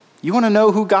You want to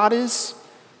know who God is?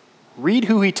 Read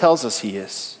who he tells us he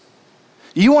is.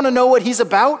 You want to know what he's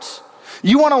about?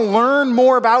 You want to learn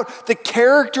more about the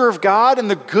character of God and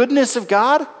the goodness of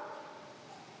God?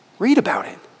 Read about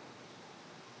it.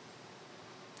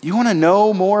 You want to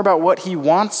know more about what he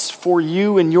wants for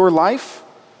you in your life?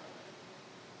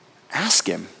 Ask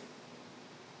him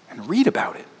and read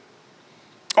about it.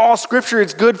 All Scripture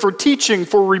is good for teaching,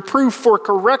 for reproof, for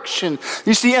correction.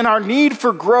 You see, in our need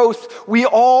for growth, we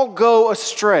all go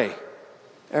astray.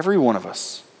 Every one of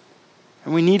us.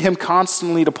 And we need him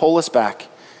constantly to pull us back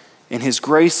in his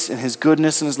grace and his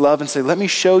goodness and his love and say, let me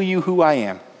show you who I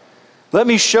am. Let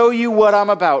me show you what I'm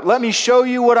about. Let me show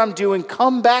you what I'm doing.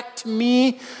 Come back to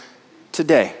me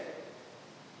today.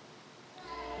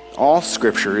 All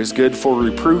Scripture is good for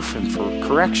reproof and for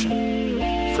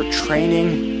correction, for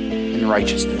training in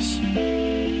righteousness.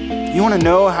 You want to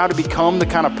know how to become the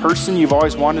kind of person you've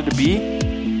always wanted to be?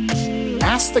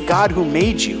 Ask the God who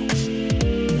made you.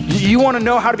 You want to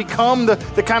know how to become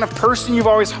the kind of person you've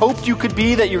always hoped you could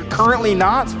be that you're currently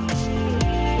not?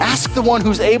 Ask the one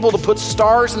who's able to put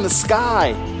stars in the sky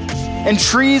and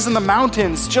trees in the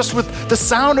mountains just with the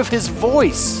sound of his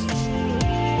voice.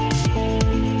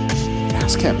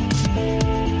 Ask him.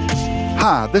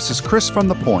 Hi, this is Chris from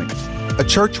The Point, a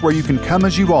church where you can come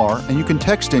as you are and you can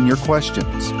text in your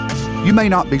questions. You may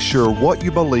not be sure what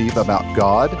you believe about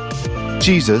God,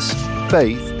 Jesus,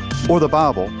 faith, or the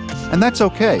Bible, and that's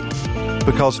okay,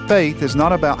 because faith is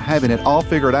not about having it all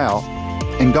figured out,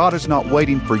 and God is not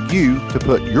waiting for you to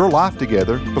put your life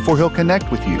together before he'll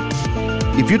connect with you.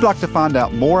 If you'd like to find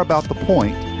out more about The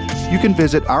Point, you can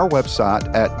visit our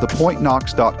website at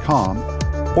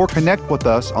thepointknox.com or connect with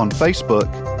us on Facebook,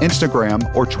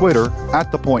 Instagram, or Twitter at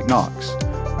The Point Knox.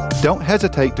 Don't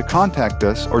hesitate to contact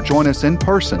us or join us in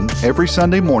person every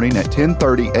Sunday morning at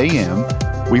 10:30 a.m.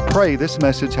 We pray this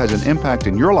message has an impact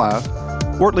in your life,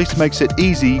 or at least makes it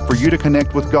easy for you to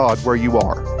connect with God where you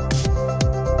are.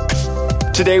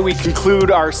 Today we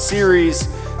conclude our series,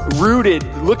 Rooted,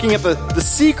 looking at the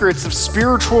secrets of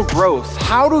spiritual growth.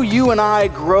 How do you and I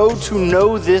grow to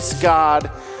know this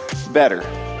God better?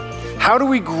 How do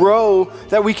we grow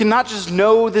that we can not just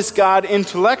know this God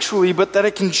intellectually, but that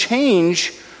it can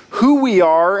change who we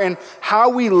are and how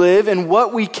we live and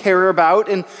what we care about,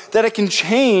 and that it can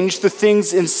change the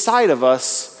things inside of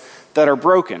us that are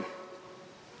broken?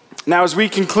 Now, as we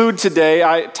conclude today,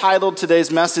 I titled today's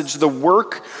message, The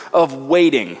Work of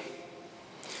Waiting.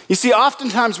 You see,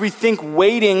 oftentimes we think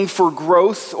waiting for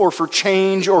growth or for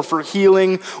change or for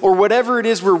healing or whatever it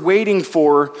is we're waiting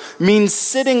for means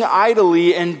sitting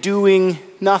idly and doing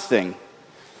nothing.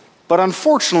 But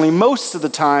unfortunately, most of the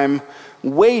time,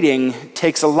 waiting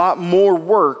takes a lot more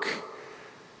work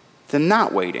than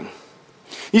not waiting.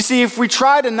 You see, if we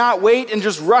try to not wait and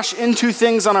just rush into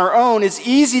things on our own, it's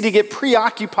easy to get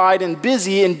preoccupied and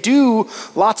busy and do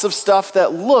lots of stuff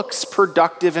that looks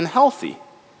productive and healthy.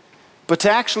 But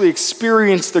to actually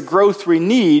experience the growth we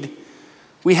need,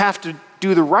 we have to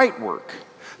do the right work,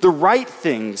 the right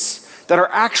things that are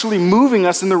actually moving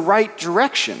us in the right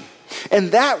direction.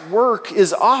 And that work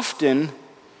is often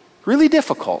really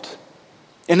difficult.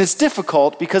 And it's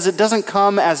difficult because it doesn't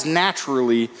come as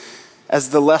naturally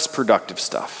as the less productive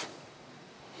stuff.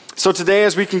 So today,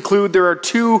 as we conclude, there are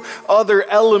two other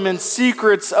elements,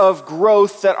 secrets of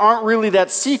growth that aren't really that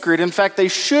secret. In fact, they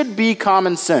should be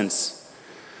common sense.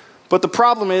 But the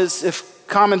problem is, if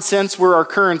common sense were our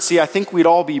currency, I think we'd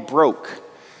all be broke.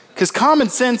 Because common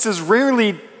sense is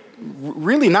really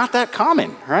not that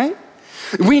common, right?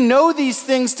 We know these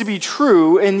things to be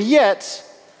true, and yet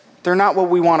they're not what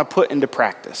we want to put into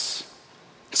practice.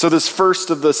 So this first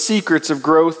of the secrets of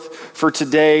growth for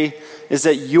today is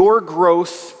that your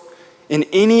growth in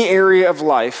any area of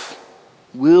life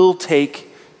will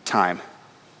take time.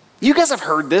 You guys have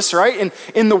heard this, right?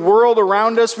 In the world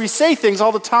around us, we say things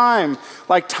all the time,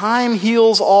 like time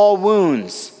heals all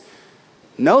wounds.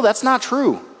 No, that's not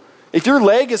true. If your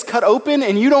leg is cut open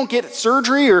and you don't get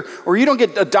surgery or you don't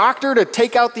get a doctor to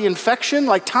take out the infection,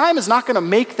 like time is not going to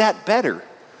make that better,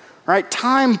 right?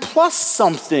 Time plus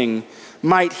something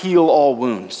might heal all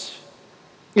wounds.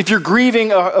 If you're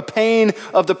grieving a pain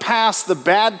of the past, the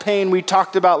bad pain we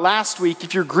talked about last week,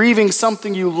 if you're grieving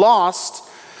something you lost,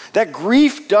 that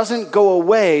grief doesn't go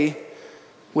away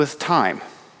with time.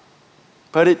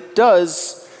 But it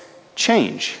does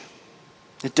change.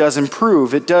 It does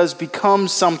improve. It does become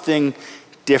something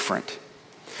different.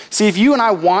 See, if you and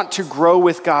I want to grow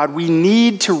with God, we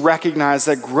need to recognize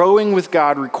that growing with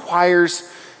God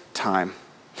requires time.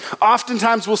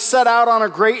 Oftentimes we'll set out on a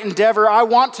great endeavor. I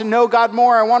want to know God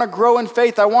more. I want to grow in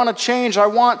faith. I want to change.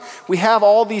 We have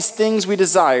all these things we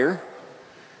desire.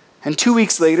 And 2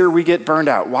 weeks later, we get burned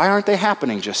out. Why aren't they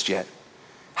happening just yet?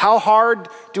 How hard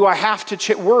do I have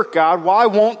to work, God? Why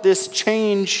won't this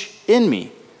change in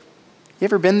me? You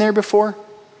ever been there before?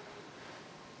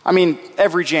 I mean,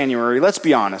 every January, let's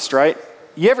be honest, right?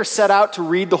 You ever set out to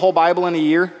read the whole Bible in a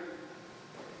year?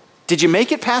 Did you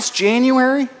make it past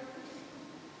January?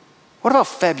 What about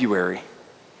February?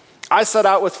 I set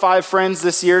out with 5 friends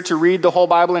this year to read the whole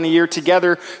Bible in a year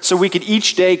together so we could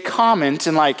each day comment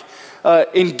and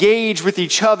engage with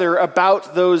each other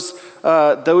about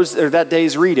that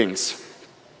day's readings.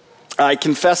 I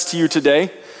confess to you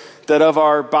today that of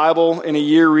our Bible in a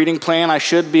year reading plan, I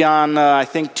should be on, I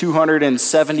think,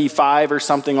 275 or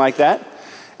something like that,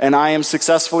 and I am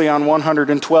successfully on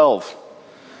 112.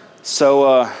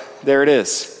 So there it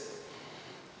is.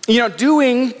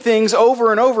 Doing things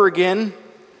over and over again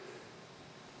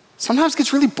sometimes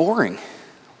gets really boring.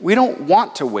 We don't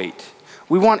want to wait.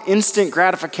 We want instant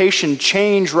gratification,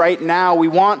 change right now. We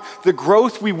want the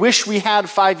growth we wish we had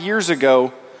 5 years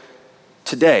ago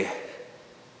today.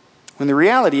 When the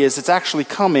reality is it's actually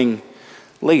coming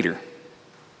later.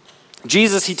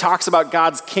 Jesus, he talks about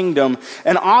God's kingdom,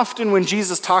 and often when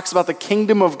Jesus talks about the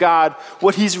kingdom of God,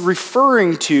 what he's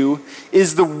referring to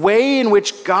is the way in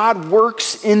which God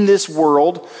works in this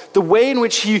world, the way in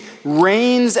which he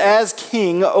reigns as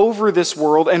king over this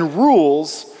world and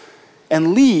rules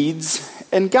and leads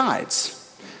and guides.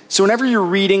 So whenever you're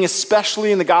reading,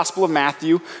 especially in the Gospel of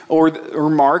Matthew or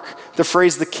Mark, the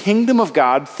phrase the kingdom of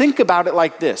God, think about it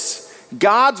like this.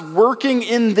 God's working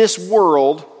in this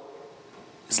world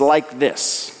is like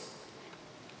this.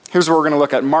 Here's what we're going to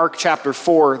look at. Mark chapter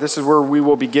 4, this is where we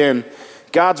will begin.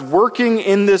 God's working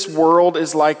in this world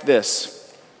is like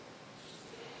this.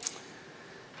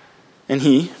 And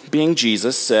he, being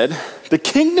Jesus, said, "The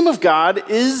kingdom of God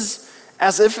is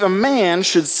as if a man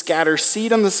should scatter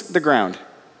seed on the ground.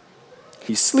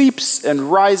 He sleeps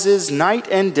and rises night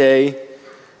and day,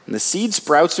 and the seed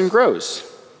sprouts and grows.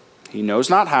 He knows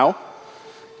not how.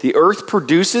 The earth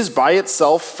produces by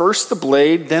itself first the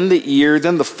blade, then the ear,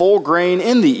 then the full grain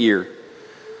in the ear.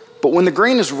 But when the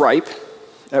grain is ripe,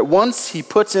 at once he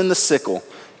puts in the sickle,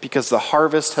 because the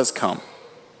harvest has come."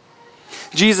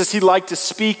 Jesus, he liked to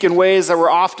speak in ways that were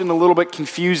often a little bit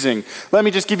confusing. Let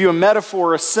me just give you a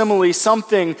metaphor, a simile,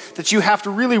 something that you have to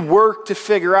really work to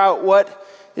figure out what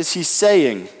is he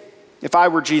saying. If I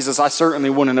were Jesus, I certainly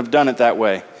wouldn't have done it that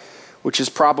way, which is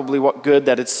probably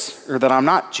that I'm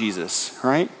not Jesus,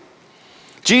 right?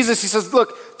 Jesus, he says,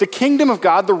 look, the kingdom of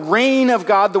God, the reign of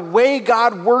God, the way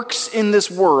God works in this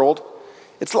world,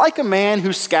 it's like a man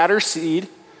who scatters seed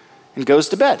and goes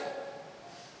to bed.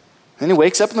 Then he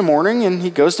wakes up in the morning and he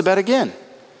goes to bed again.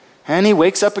 And he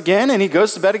wakes up again and he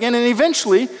goes to bed again, and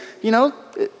eventually,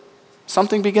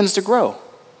 something begins to grow.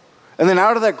 And then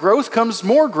out of that growth comes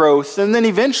more growth, and then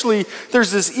eventually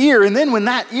there's this ear, and then when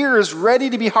that ear is ready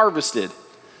to be harvested,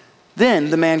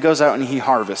 then the man goes out and he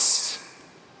harvests.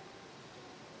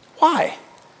 Why?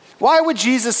 Why would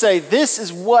Jesus say this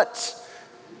is what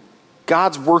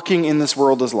God's working in this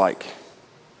world is like?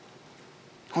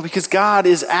 Well, because God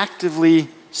is actively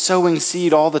sowing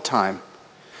seed all the time.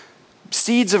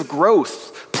 Seeds of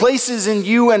growth, places in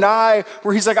you and I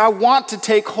where he's like, I want to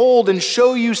take hold and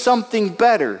show you something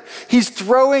better. He's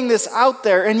throwing this out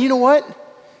there, and you know what?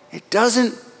 It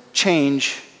doesn't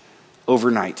change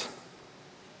overnight.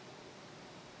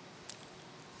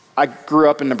 I grew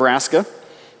up in Nebraska,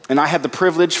 and I had the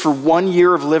privilege for 1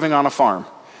 year of living on a farm.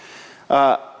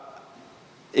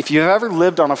 If you've ever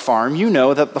lived on a farm, you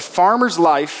know that the farmer's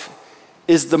life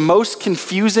is the most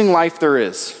confusing life there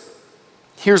is.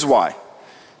 Here's why.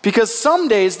 Because some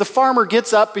days the farmer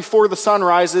gets up before the sun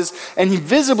rises and he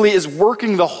visibly is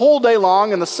working the whole day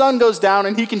long, and the sun goes down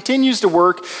and he continues to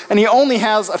work, and he only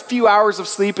has a few hours of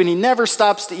sleep and he never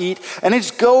stops to eat, and it's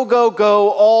go, go,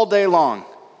 go all day long.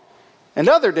 And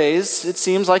other days, it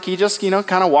seems like he just,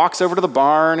 kind of walks over to the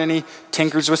barn and he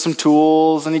tinkers with some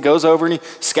tools, and he goes over and he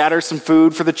scatters some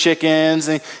food for the chickens,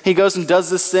 and he goes and does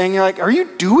this thing. You're like, are you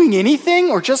doing anything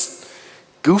or just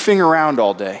goofing around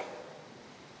all day?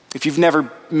 If you've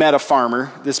never met a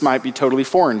farmer, this might be totally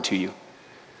foreign to you.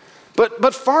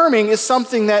 But farming is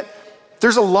something that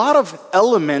there's a lot of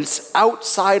elements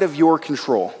outside of your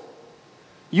control.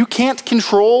 You can't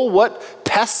control what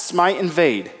pests might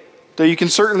invade, though you can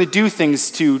certainly do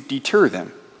things to deter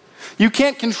them. You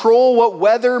can't control what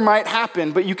weather might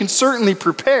happen, but you can certainly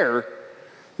prepare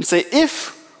and say,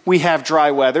 if we have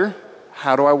dry weather,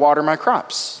 how do I water my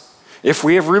crops? If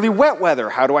we have really wet weather,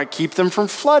 how do I keep them from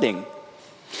flooding?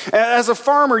 As a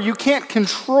farmer, you can't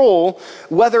control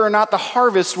whether or not the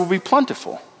harvest will be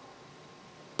plentiful,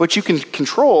 but you can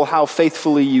control how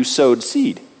faithfully you sowed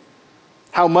seed.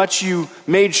 how much you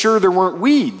made sure there weren't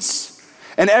weeds,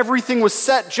 and everything was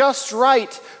set just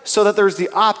right so that there's the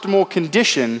optimal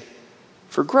condition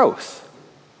for growth.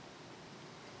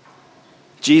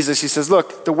 Jesus, he says,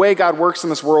 look, the way God works in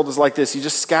this world is like this. You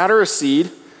just scatter a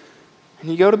seed and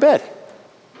you go to bed.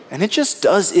 And it just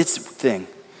does its thing.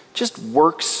 It just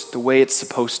works the way it's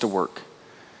supposed to work.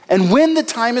 And when the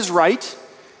time is right,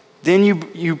 then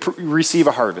you receive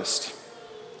a harvest.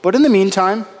 But in the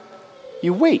meantime,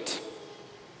 you wait.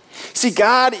 See,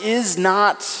 God is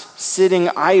not sitting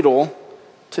idle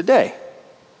today.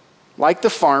 Like the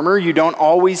farmer, you don't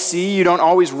always see, you don't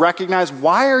always recognize,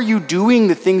 why are you doing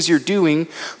the things you're doing?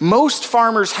 Most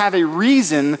farmers have a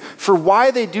reason for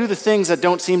why they do the things that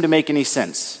don't seem to make any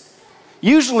sense.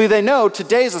 Usually they know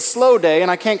today's a slow day and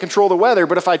I can't control the weather,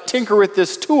 but if I tinker with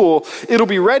this tool, it'll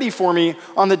be ready for me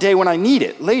on the day when I need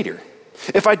it later.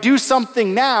 If I do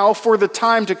something now for the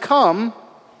time to come,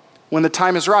 when the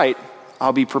time is right,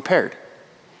 I'll be prepared.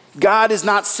 God is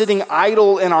not sitting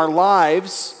idle in our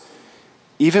lives,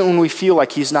 even when we feel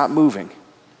like he's not moving.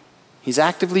 He's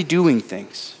actively doing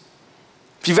things.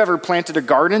 If you've ever planted a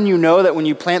garden, you know that when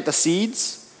you plant the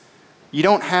seeds, you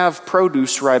don't have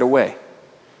produce right away.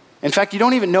 In fact, you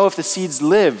don't even know if the seeds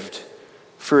lived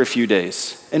for a few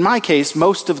days. In my case,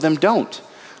 most of them don't.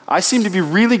 I seem to be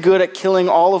really good at killing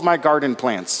all of my garden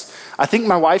plants. I think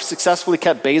my wife successfully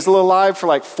kept basil alive for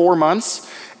like 4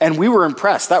 months, and we were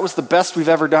impressed. That was the best we've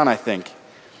ever done, I think.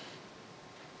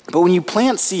 But when you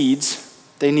plant seeds,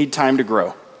 they need time to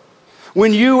grow.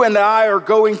 When you and I are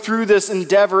going through this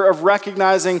endeavor of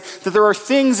recognizing that there are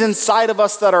things inside of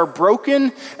us that are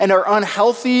broken and are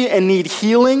unhealthy and need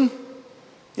healing,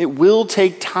 it will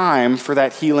take time for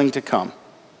that healing to come.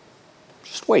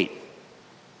 Just wait.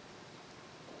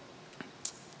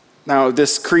 Now,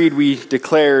 this creed we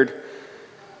declared,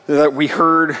 that we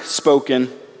heard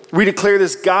spoken, we declare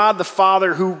this God the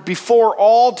Father who before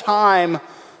all time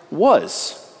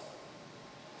was.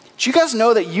 Do you guys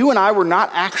know that you and I were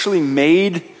not actually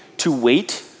made to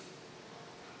wait?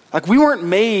 Like, we weren't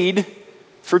made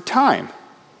for time.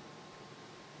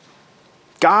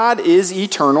 God is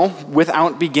eternal,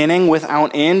 without beginning,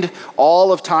 without end,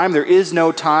 all of time. There is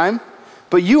no time.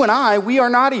 But you and I, we are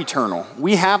not eternal.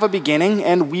 We have a beginning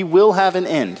and we will have an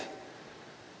end.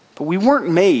 But we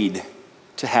weren't made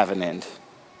to have an end.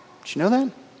 Did you know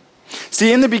that?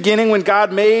 See, in the beginning, when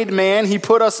God made man, he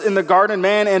put us in the garden,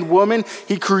 man and woman.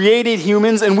 He created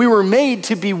humans, and we were made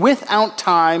to be without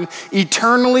time,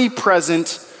 eternally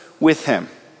present with him.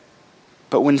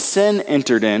 But when sin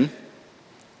entered in,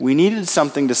 we needed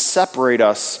something to separate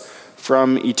us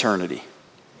from eternity.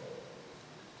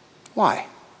 Why?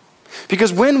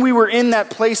 Because when we were in that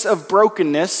place of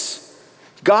brokenness,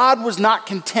 God was not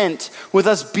content with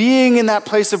us being in that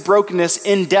place of brokenness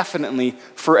indefinitely,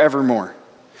 forevermore.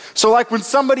 So like when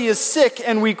somebody is sick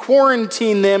and we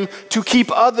quarantine them to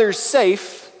keep others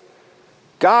safe,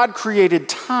 God created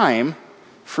time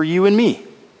for you and me.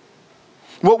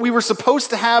 What we were supposed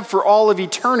to have for all of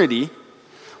eternity,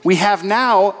 we have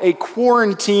now a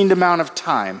quarantined amount of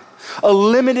time, a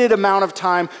limited amount of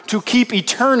time to keep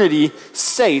eternity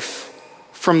safe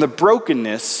from the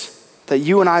brokenness that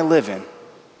you and I live in.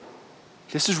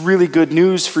 This is really good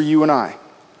news for you and I.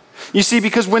 You see,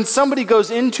 because when somebody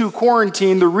goes into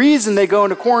quarantine, the reason they go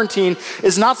into quarantine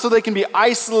is not so they can be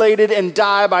isolated and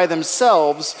die by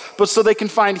themselves, but so they can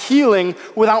find healing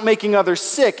without making others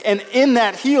sick, and in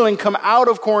that healing come out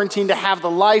of quarantine to have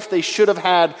the life they should have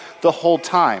had the whole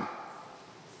time.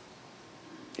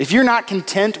 If you're not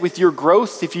content with your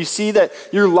growth, if you see that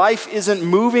your life isn't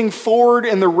moving forward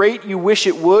in the rate you wish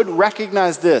it would,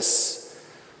 recognize this.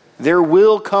 There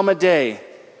will come a day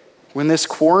when this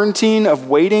quarantine of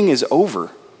waiting is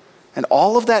over, and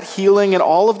all of that healing and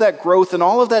all of that growth and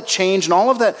all of that change and all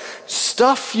of that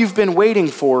stuff you've been waiting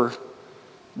for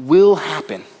will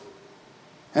happen.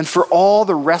 And for all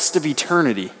the rest of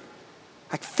eternity,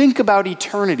 like think about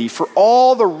eternity, for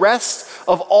all the rest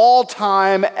of all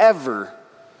time ever,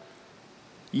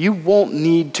 you won't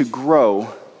need to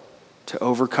grow to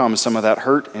overcome some of that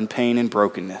hurt and pain and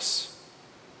brokenness.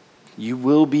 You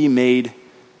will be made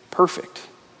perfect.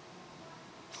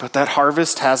 But that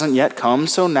harvest hasn't yet come,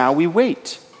 so now we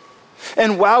wait.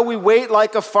 And while we wait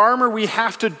like a farmer, we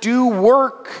have to do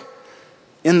work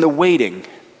in the waiting.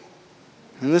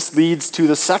 And this leads to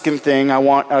the second thing I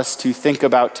want us to think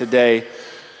about today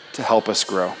to help us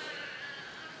grow.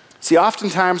 See,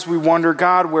 oftentimes we wonder,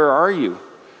 God, where are you?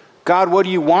 God, what do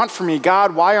you want from me?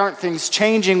 God, why aren't things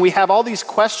changing? We have all these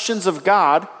questions of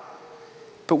God,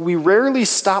 but we rarely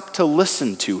stop to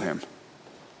listen to him.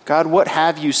 God, what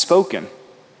have you spoken?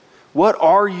 What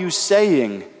are you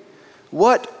saying?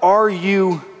 What are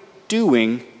you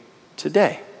doing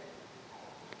today?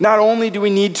 Not only do we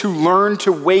need to learn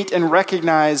to wait and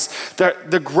recognize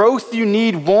that the growth you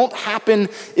need won't happen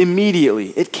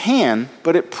immediately. It can,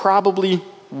 but it probably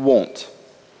won't.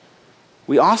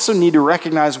 We also need to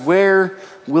recognize, where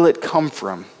will it come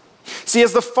from? See,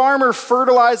 as the farmer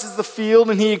fertilizes the field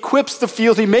and he equips the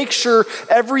field, he makes sure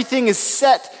everything is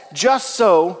set just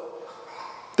so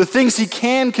the things he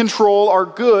can control are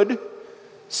good,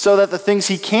 so that the things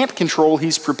he can't control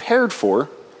he's prepared for.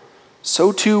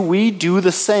 So too we do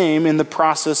the same in the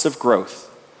process of growth.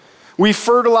 We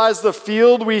fertilize the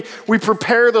field, we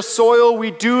prepare the soil, we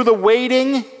do the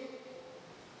waiting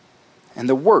and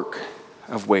the work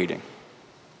of waiting.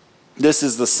 This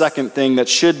is the second thing that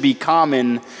should be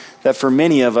common that for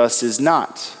many of us is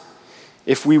not.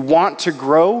 If we want to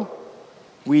grow,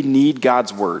 we need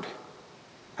God's word.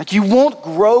 Like, you won't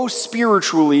grow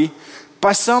spiritually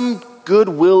by some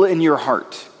goodwill in your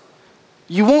heart.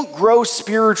 You won't grow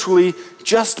spiritually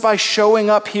just by showing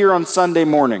up here on Sunday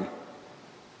morning.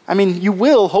 I mean, you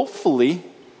will, hopefully,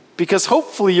 because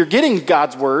hopefully you're getting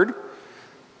God's word,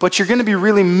 but you're going to be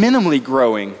really minimally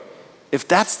growing if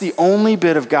that's the only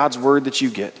bit of God's word that you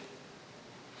get.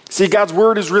 See, God's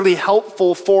word is really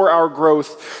helpful for our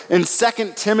growth. In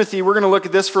 2 Timothy, we're going to look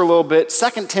at this for a little bit.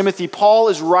 2 Timothy, Paul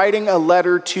is writing a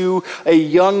letter to a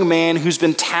young man who's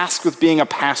been tasked with being a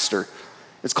pastor.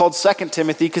 It's called 2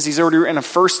 Timothy because he's already written a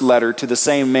first letter to the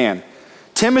same man.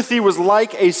 Timothy was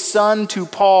like a son to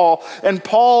Paul, and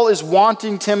Paul is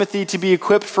wanting Timothy to be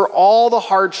equipped for all the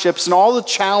hardships and all the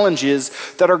challenges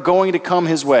that are going to come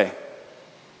his way.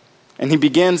 And he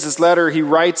begins this letter, he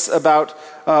writes about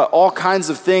all kinds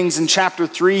of things. In chapter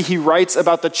 3, he writes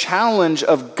about the challenge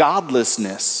of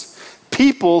godlessness.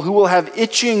 People who will have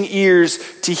itching ears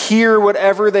to hear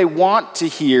whatever they want to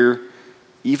hear,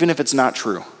 even if it's not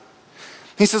true.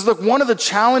 He says, look, one of the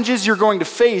challenges you're going to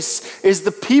face is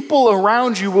the people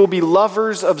around you will be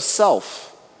lovers of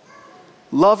self,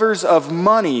 lovers of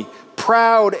money,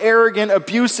 proud, arrogant,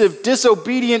 abusive,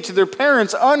 disobedient to their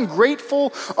parents,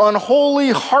 ungrateful, unholy,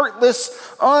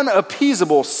 heartless,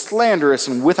 unappeasable, slanderous,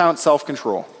 and without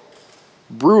self-control,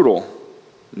 brutal,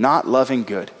 not loving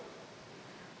good.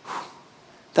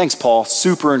 Thanks, Paul.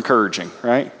 Super encouraging,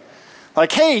 right?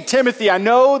 Like, hey, Timothy, I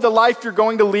know the life you're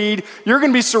going to lead. You're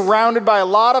going to be surrounded by a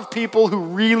lot of people who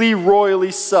really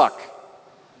royally suck.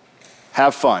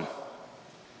 Have fun.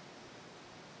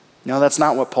 No, that's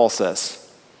not what Paul says.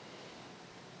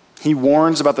 He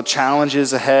warns about the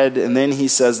challenges ahead, and then he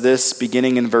says this,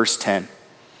 beginning in verse 10.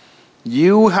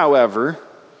 You, however,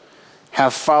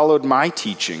 have followed my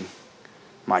teaching,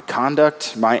 my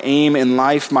conduct, my aim in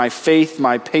life, my faith,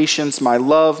 my patience, my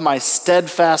love, my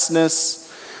steadfastness,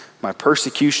 my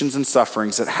persecutions and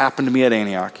sufferings that happened to me at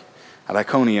Antioch, at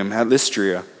Iconium, at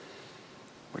Lystra,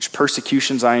 which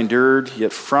persecutions I endured,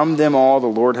 yet from them all the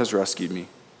Lord has rescued me.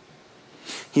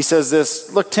 He says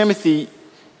this, look, Timothy,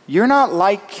 you're not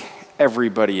like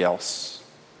everybody else.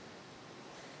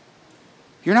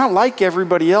 You're not like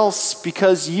everybody else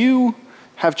because you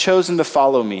have chosen to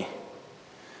follow me.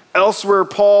 Elsewhere,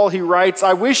 Paul, he writes,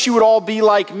 I wish you would all be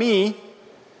like me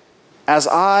as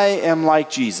I am like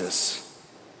Jesus.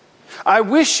 I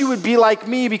wish you would be like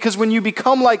me because when you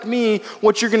become like me,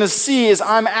 what you're going to see is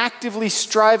I'm actively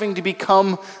striving to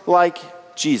become like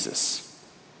Jesus.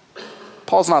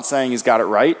 Paul's not saying he's got it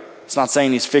right. He's not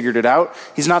saying he's figured it out.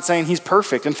 He's not saying he's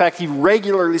perfect. In fact, he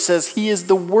regularly says he is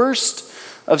the worst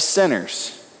of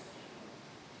sinners.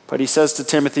 But he says to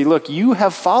Timothy, look, you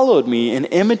have followed me and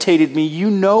imitated me. You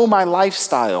know my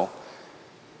lifestyle.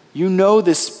 You know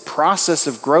this process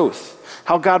of growth,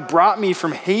 how God brought me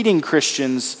from hating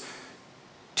Christians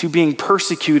to being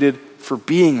persecuted for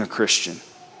being a Christian.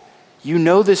 You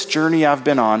know this journey I've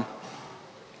been on,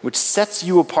 which sets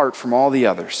you apart from all the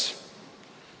others.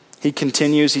 He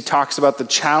continues, he talks about the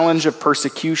challenge of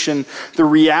persecution, the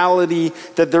reality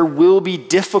that there will be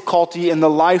difficulty in the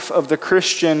life of the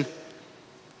Christian.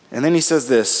 And then he says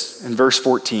this in verse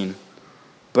 14,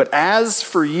 but as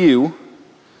for you,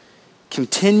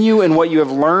 continue in what you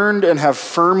have learned and have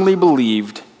firmly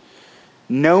believed,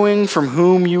 knowing from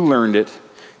whom you learned it,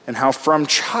 and how from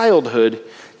childhood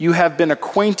you have been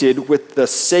acquainted with the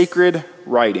sacred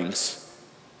writings,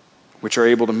 which are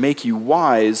able to make you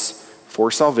wise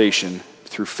for salvation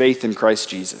through faith in Christ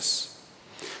Jesus.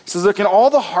 He says, look, in all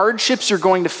the hardships you're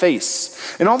going to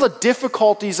face, and all the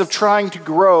difficulties of trying to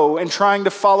grow and trying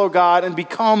to follow God and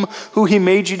become who he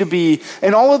made you to be,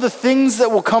 and all of the things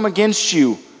that will come against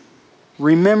you,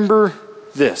 remember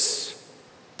this,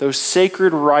 those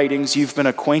sacred writings you've been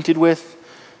acquainted with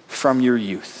from your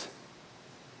youth.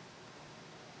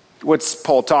 What's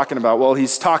Paul talking about? Well,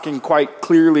 he's talking quite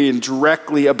clearly and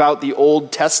directly about the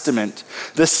Old Testament,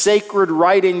 the sacred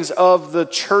writings of the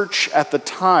church at the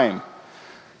time.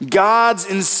 God's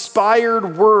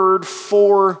inspired word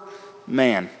for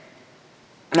man.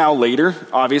 Now later,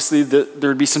 obviously,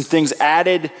 there'd be some things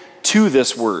added to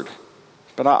this word,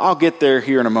 but I'll get there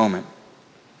here in a moment.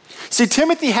 See,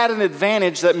 Timothy had an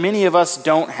advantage that many of us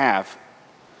don't have.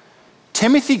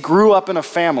 Timothy grew up in a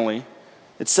family.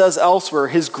 It says elsewhere,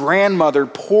 his grandmother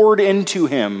poured into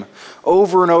him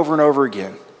over and over and over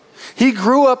again. He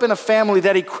grew up in a family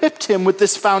that equipped him with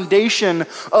this foundation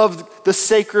of the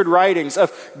sacred writings,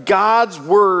 of God's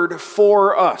word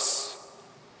for us.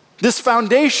 This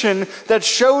foundation that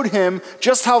showed him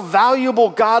just how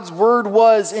valuable God's word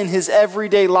was in his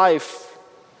everyday life.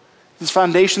 This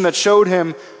foundation that showed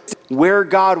him where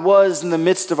God was in the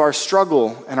midst of our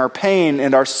struggle and our pain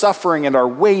and our suffering and our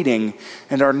waiting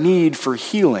and our need for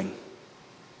healing.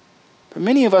 But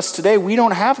many of us today, we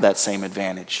don't have that same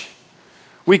advantage.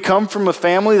 We come from a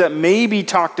family that maybe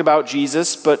talked about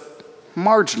Jesus, but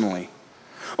marginally.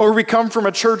 Or we come from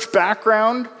a church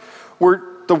background where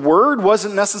the word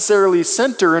wasn't necessarily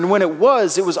center, and when it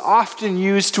was often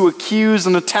used to accuse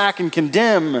and attack and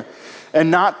condemn,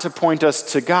 and not to point us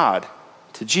to God,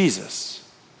 to Jesus.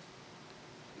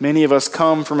 Many of us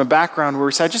come from a background where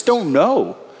we say, I just don't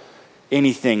know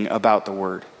anything about the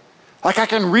word. Like I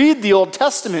can read the Old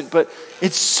Testament, but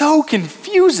it's so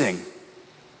confusing.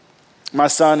 My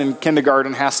son in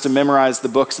kindergarten has to memorize the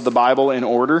books of the Bible in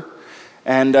order,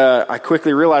 and I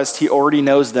quickly realized he already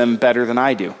knows them better than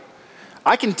I do.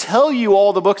 I can tell you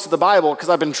all the books of the Bible because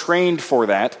I've been trained for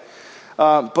that,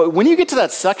 but when you get to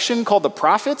that section called the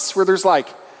prophets, where there's like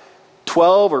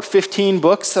 12 or 15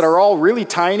 books that are all really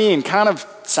tiny and kind of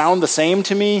sound the same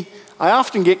to me, I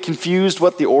often get confused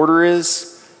what the order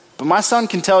is. But my son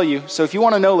can tell you, so if you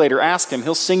want to know later, ask him.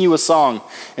 He'll sing you a song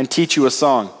and teach you a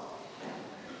song.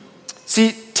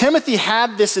 See, Timothy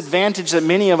had this advantage that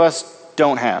many of us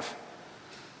don't have.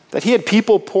 That he had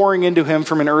people pouring into him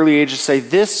from an early age to say,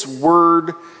 this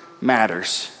word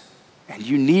matters, and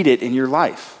you need it in your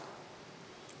life.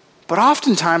 But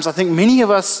oftentimes, I think many of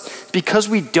us, because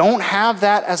we don't have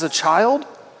that as a child,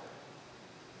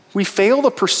 we fail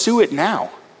to pursue it now.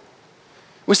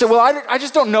 We say, well, I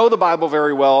just don't know the Bible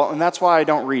very well, and that's why I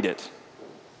don't read it.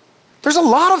 There's a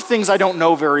lot of things I don't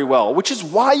know very well, which is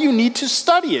why you need to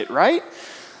study it, right?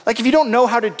 Like if you don't know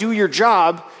how to do your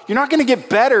job, you're not going to get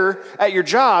better at your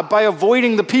job by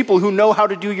avoiding the people who know how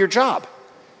to do your job.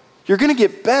 You're going to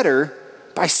get better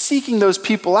by seeking those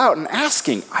people out and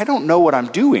asking, I don't know what I'm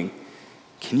doing.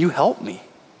 Can you help me?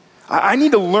 I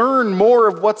need to learn more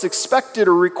of what's expected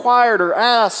or required or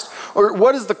asked, or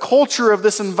what is the culture of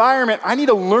this environment. I need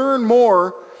to learn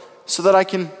more so that I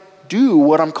can do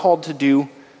what I'm called to do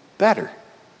better.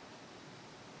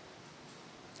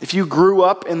 If you grew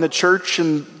up in the church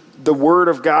and the Word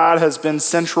of God has been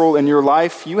central in your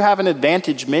life, you have an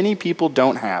advantage many people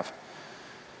don't have.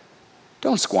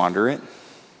 Don't squander it.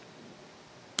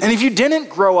 And if you didn't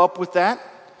grow up with that,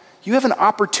 you have an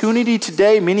opportunity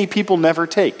today many people never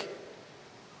take.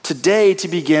 Today to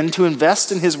begin to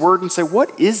invest in His Word and say,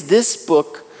 what is this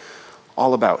book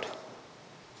all about?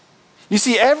 You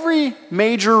see, every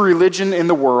major religion in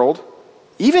the world,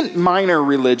 even minor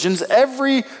religions,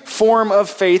 every form of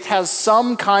faith has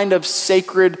some kind of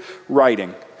sacred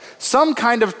writing, some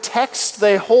kind of text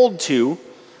they hold to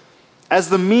as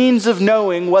the means of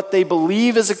knowing what they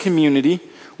believe as a community,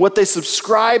 what they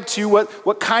subscribe to,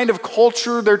 what kind of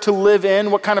culture they're to live in,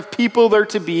 what kind of people they're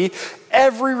to be.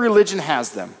 Every religion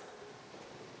has them.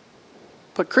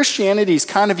 But Christianity is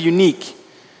kind of unique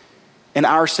in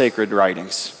our sacred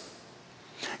writings.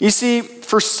 You see,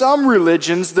 for some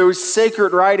religions, those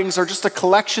sacred writings are just a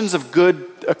collection of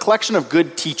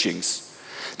good teachings.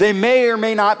 They may or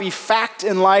may not be fact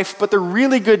in life, but they're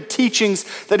really good teachings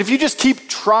that if you just keep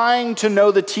trying to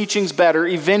know the teachings better,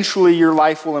 eventually your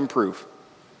life will improve.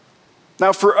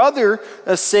 Now, for other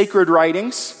sacred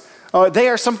writings, they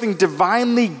are something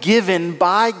divinely given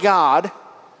by God,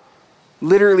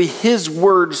 literally His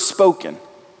word spoken.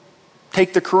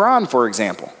 Take the Quran, for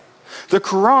example. The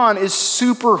Quran is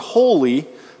super holy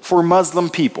for Muslim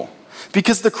people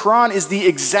because the Quran is the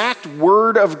exact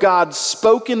word of God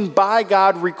spoken by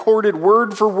God, recorded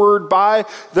word for word by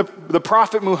the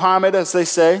Prophet Muhammad, as they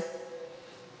say.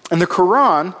 And the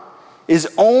Quran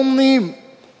is only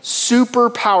super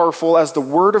powerful as the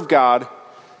word of God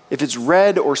if it's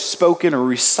read or spoken or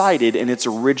recited in its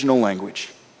original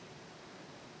language.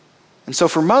 And so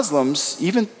for Muslims,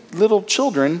 even little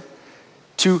children,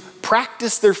 to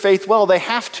practice their faith well, they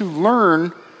have to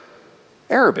learn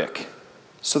Arabic.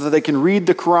 so that they can read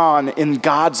the Quran in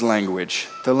God's language,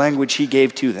 the language he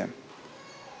gave to them.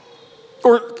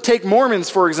 Or take Mormons,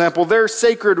 for example, their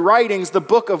sacred writings, the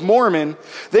Book of Mormon,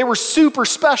 they were super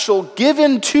special,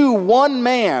 given to one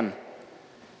man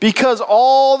because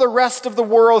all the rest of the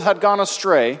world had gone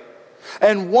astray.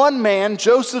 And one man,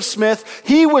 Joseph Smith,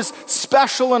 he was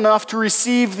special enough to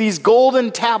receive these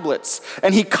golden tablets,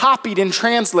 and he copied and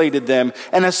translated them.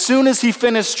 And as soon as he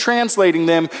finished translating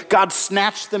them, God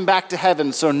snatched them back to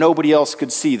heaven so nobody else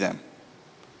could see them.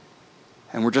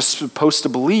 And we're just supposed to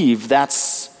believe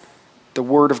that's the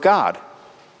word of God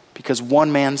because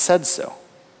one man said so.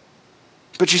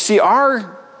 But you see,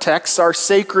 our texts, our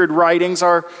sacred writings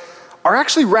are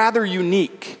actually rather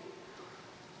unique.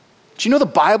 Do you know the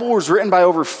Bible was written by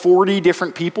over 40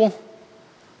 different people?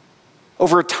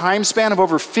 Over a time span of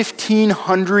over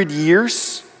 1,500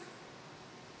 years?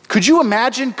 Could you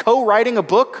imagine co-writing a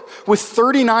book with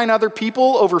 39 other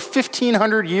people over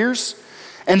 1,500 years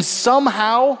and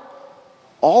somehow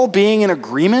all being in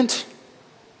agreement?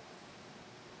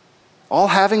 All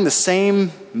having the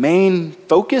same main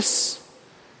focus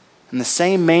and the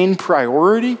same main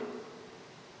priority?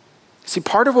 See,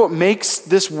 part of what makes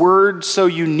this word so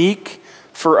unique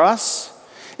for us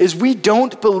is we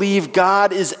don't believe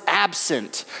God is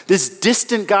absent, this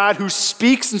distant God who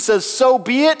speaks and says, so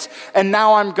be it, and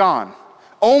now I'm gone.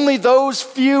 Only those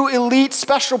few elite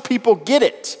special people get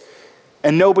it,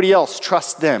 and nobody else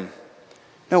trusts them.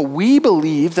 No, we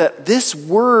believe that this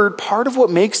word, part of what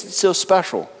makes it so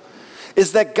special,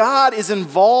 is that God is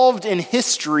involved in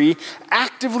history,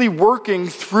 actively working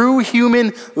through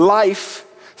human life,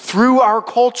 through our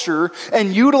culture,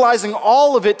 and utilizing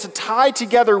all of it to tie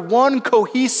together one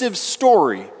cohesive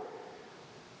story.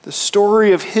 The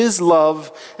story of his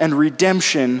love and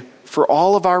redemption for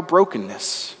all of our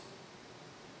brokenness.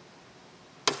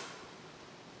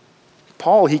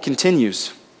 Paul, he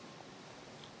continues,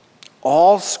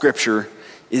 all scripture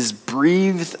is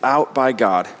breathed out by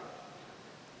God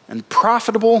and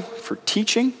profitable for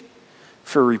teaching,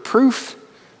 for reproof,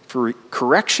 for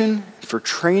correction, for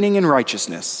training in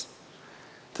righteousness,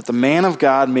 that the man of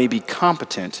God may be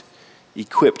competent,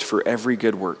 equipped for every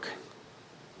good work.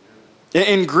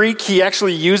 In Greek, he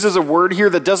actually uses a word here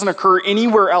that doesn't occur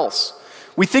anywhere else.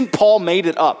 We think Paul made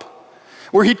it up,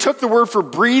 where he took the word for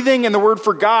breathing and the word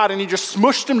for God and he just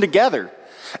smushed them together.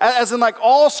 As in, like,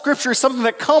 all scripture is something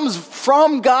that comes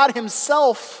from God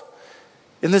himself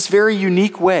in this very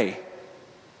unique way.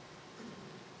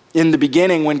 In the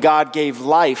beginning, when God gave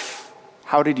life,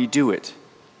 how did he do it?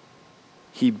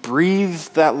 He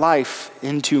breathed that life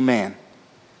into man.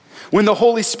 When the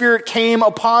Holy Spirit came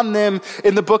upon them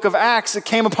in the book of Acts, it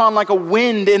came upon like a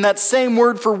wind, and that same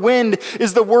word for wind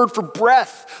is the word for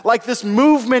breath, like this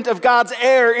movement of God's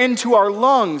air into our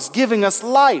lungs, giving us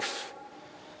life.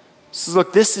 So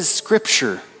look, this is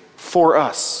scripture for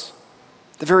us.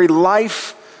 The very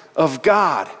life of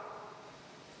God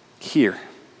here.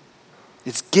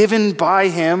 It's given by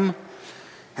him,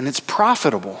 and it's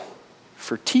profitable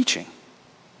for teaching.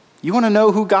 You want to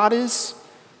know who God is?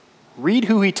 Read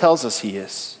who he tells us he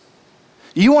is.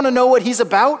 You want to know what he's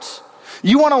about?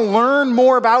 You want to learn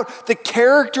more about the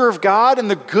character of God and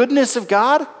the goodness of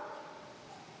God?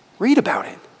 Read about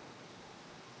it.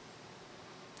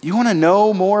 You want to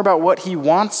know more about what he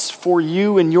wants for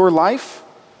you in your life?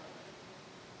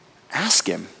 Ask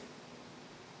him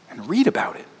and read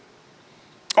about it.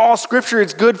 All scripture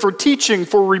is good for teaching,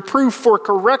 for reproof, for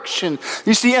correction.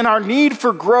 You see, in our need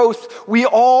for growth, we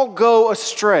all go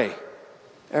astray.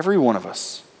 Every one of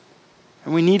us.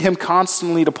 And we need him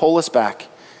constantly to pull us back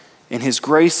in his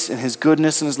grace and his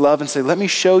goodness and his love and say, let me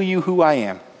show you who I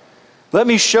am. Let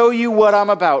me show you what I'm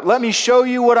about. Let me show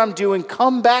you what I'm doing.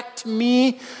 Come back to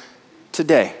me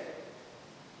today.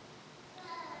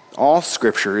 All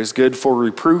scripture is good for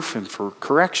reproof and for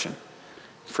correction,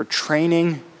 for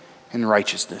training in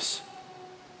righteousness.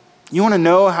 You want to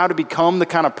know how to become the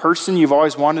kind of person you've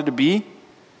always wanted to be?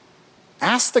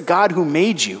 Ask the God who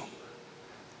made you.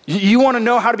 You want to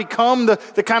know how to become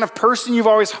the kind of person you've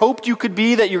always hoped you could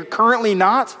be that you're currently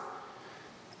not?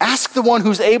 Ask the one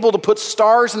who's able to put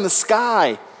stars in the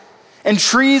sky and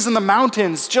trees in the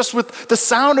mountains just with the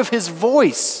sound of his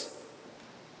voice.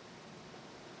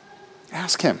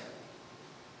 Ask him.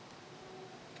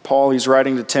 Paul, he's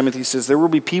writing to Timothy, says, there will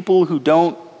be people who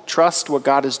don't trust what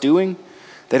God is doing.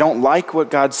 They don't like what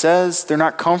God says. They're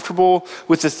not comfortable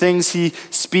with the things he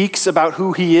speaks about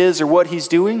who he is or what he's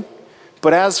doing.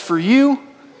 But as for you,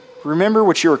 remember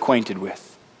what you're acquainted with.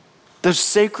 Those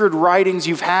sacred writings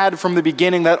you've had from the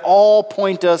beginning that all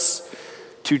point us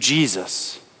to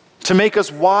Jesus, to make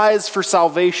us wise for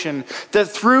salvation, that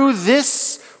through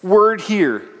this word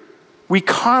here, We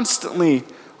constantly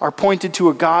are pointed to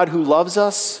a God who loves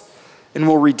us and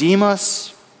will redeem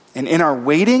us. And in our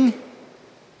waiting,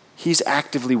 he's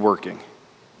actively working.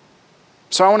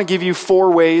 So I want to give you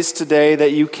 4 ways today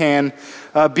that you can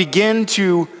begin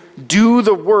to do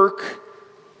the work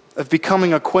of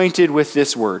becoming acquainted with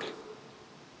this word.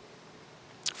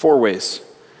 4 ways.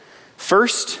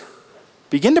 First,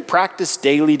 begin to practice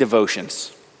daily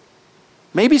devotions.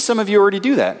 Maybe some of you already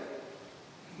do that.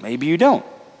 Maybe you don't.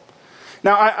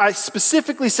 Now, I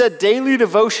specifically said daily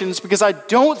devotions because I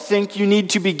don't think you need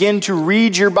to begin to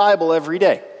read your Bible every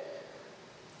day.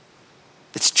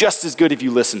 It's just as good if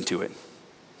you listen to it.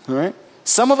 All right?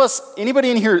 Some of us, anybody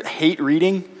in here hate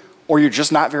reading, or you're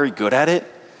just not very good at it?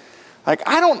 Like,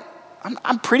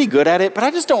 I'm pretty good at it, but I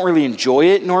just don't really enjoy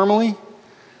it normally.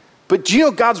 But do you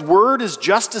know God's word is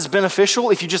just as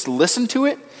beneficial if you just listen to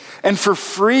it? And for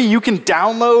free, you can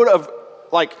download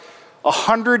like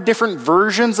 100 different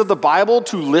versions of the Bible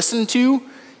to listen to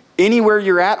anywhere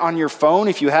you're at on your phone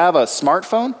if you have a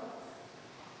smartphone.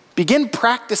 Begin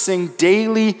practicing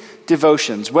daily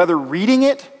devotions, whether reading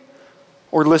it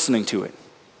or listening to it.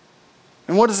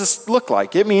 And what does this look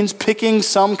like? It means picking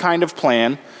some kind of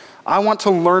plan. I want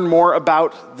to learn more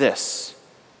about this,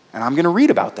 and I'm going to read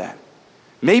about that.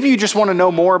 Maybe you just want to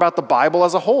know more about the Bible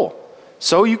as a whole.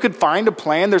 So you could find a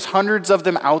plan. There's hundreds of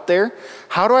them out there.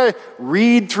 How do I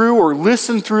read through or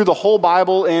listen through the whole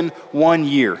Bible in 1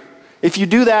 year? If you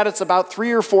do that, it's about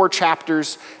 3 or 4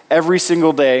 chapters every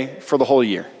single day for the whole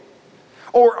year.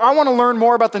 Or I want to learn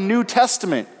more about the New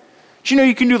Testament. Do you know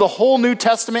you can do the whole New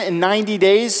Testament in 90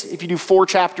 days if you do 4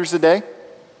 chapters a day?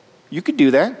 You could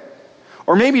do that.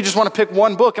 Or maybe you just want to pick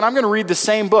one book, and I'm going to read the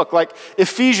same book. Like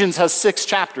Ephesians has 6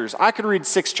 chapters. I could read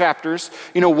 6 chapters,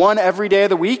 one every day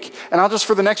of the week, and I'll just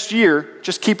for the next year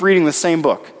just keep reading the same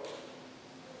book.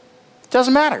 It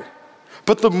doesn't matter.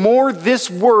 But the more this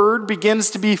word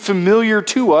begins to be familiar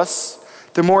to us,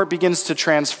 the more it begins to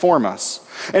transform us.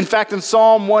 In fact, in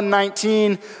Psalm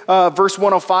 119, verse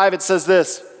 105, it says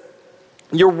this: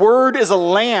 "Your word is a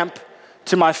lamp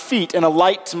to my feet and a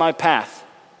light to my path."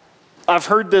 I've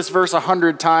heard this verse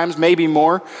 100 times, maybe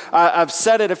more. I've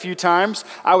said it a few times.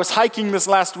 I was hiking this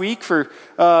last week for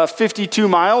 52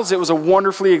 miles. It was a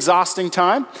wonderfully exhausting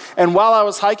time. And while I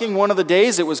was hiking one of the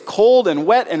days, it was cold and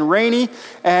wet and rainy.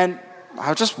 And I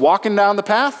was just walking down the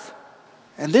path.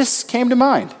 And this came to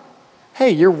mind.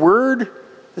 Hey, your word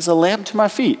is a lamp to my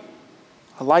feet,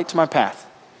 a light to my path.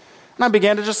 And I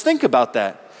began to just think about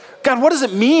that. God, what does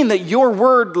it mean that your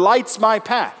word lights my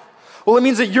path? Well, it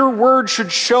means that your word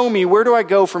should show me, where do I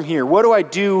go from here? What do I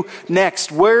do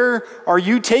next? Where are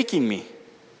you taking me?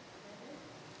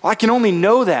 Well, I can only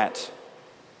know that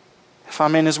if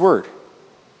I'm in his word.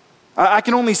 I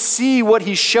can only see what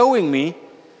he's showing me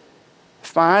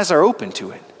if my eyes are open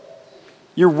to it.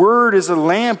 Your word is a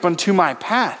lamp unto my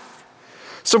path.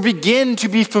 So begin to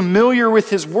be familiar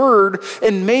with his word,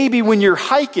 and maybe when you're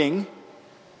hiking,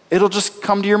 it'll just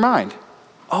come to your mind.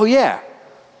 Oh yeah,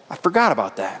 I forgot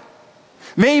about that.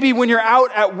 Maybe when you're out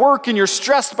at work and you're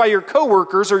stressed by your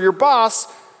coworkers or your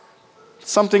boss,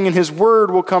 something in his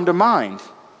word will come to mind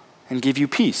and give you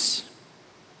peace.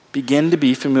 Begin to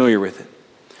be familiar with it.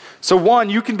 So 1,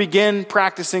 you can begin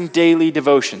practicing daily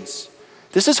devotions.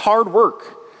 This is hard work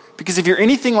because if you're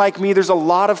anything like me, there's a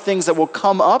lot of things that will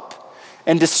come up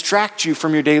and distract you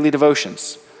from your daily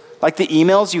devotions. Like the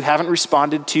emails you haven't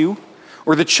responded to,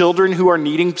 or the children who are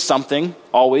needing something,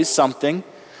 always something.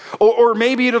 Or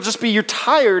maybe it'll just be you're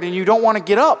tired and you don't want to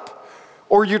get up.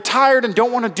 Or you're tired and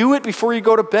don't want to do it before you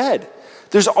go to bed.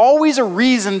 There's always a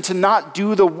reason to not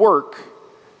do the work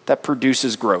that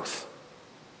produces growth.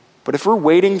 But if we're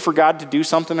waiting for God to do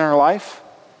something in our life,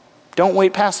 don't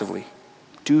wait passively.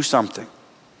 Do something.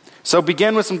 So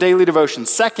begin with some daily devotions.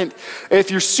 Second,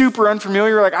 if you're super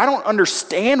unfamiliar, like I don't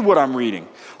understand what I'm reading.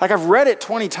 Like I've read it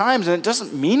 20 times and it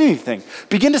doesn't mean anything.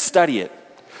 Begin to study it.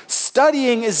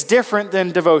 Studying is different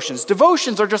than devotions.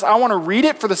 Devotions are just, I want to read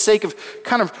it for the sake of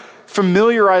kind of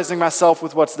familiarizing myself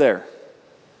with what's there.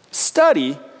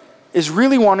 Study is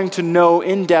really wanting to know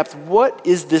in depth, what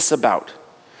is this about?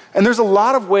 And there's a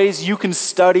lot of ways you can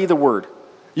study the word.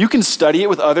 You can study it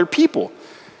with other people.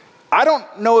 I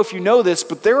don't know if you know this,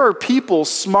 but there are people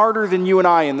smarter than you and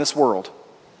I in this world.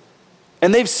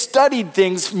 And they've studied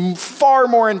things far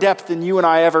more in depth than you and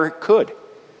I ever could.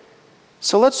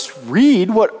 So let's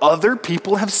read what other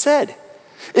people have said,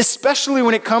 especially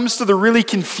when it comes to the really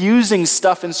confusing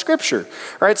stuff in Scripture.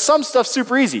 All right, some stuff's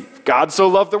super easy. God so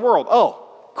loved the world. Oh,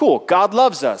 cool, God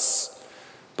loves us.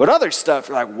 But other stuff,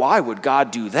 you're like, why would God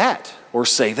do that or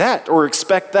say that or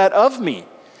expect that of me?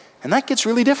 And that gets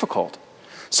really difficult.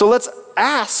 So let's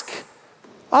ask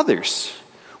others.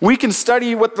 We can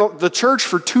study what the church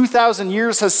for 2,000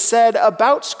 years has said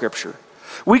about Scripture.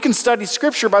 We can study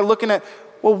Scripture by looking at,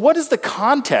 well, what is the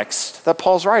context that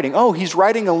Paul's writing? Oh, he's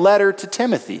writing a letter to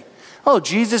Timothy. Oh,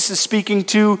 Jesus is speaking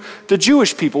to the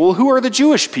Jewish people. Well, who are the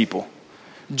Jewish people?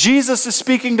 Jesus is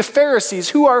speaking to Pharisees.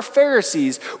 Who are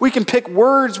Pharisees? We can pick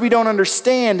words we don't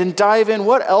understand and dive in.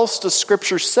 What else does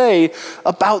Scripture say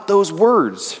about those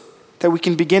words that we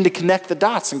can begin to connect the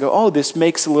dots and go, oh, this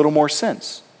makes a little more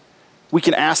sense. We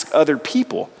can ask other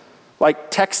people,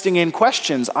 like texting in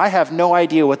questions. I have no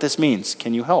idea what this means.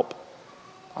 Can you help?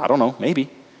 I don't know, maybe.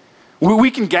 We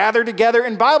can gather together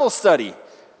in Bible study,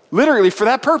 literally for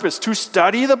that purpose, to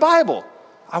study the Bible.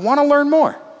 I want to learn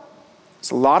more.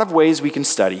 There's a lot of ways we can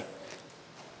study.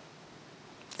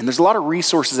 And there's a lot of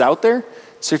resources out there.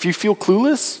 So if you feel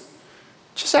clueless,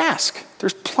 just ask.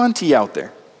 There's plenty out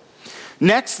there.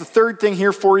 Next, the third thing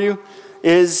here for you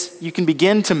is you can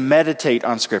begin to meditate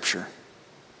on Scripture.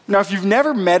 Now, if you've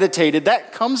never meditated,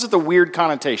 that comes with a weird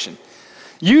connotation.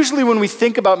 Usually when we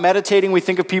think about meditating, we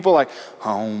think of people like,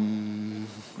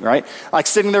 right? Like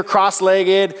sitting there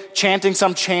cross-legged, chanting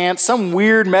some chant, some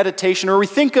weird meditation. Or we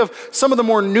think of some of the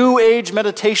more new age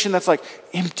meditation that's like,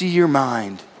 empty your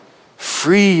mind,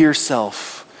 free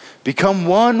yourself, become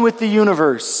one with the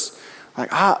universe.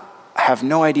 Like, I have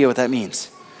no idea what that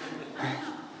means.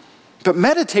 But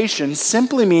meditation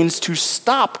simply means to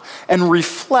stop and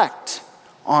reflect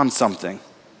on something.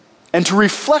 And to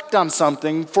reflect on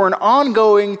something for an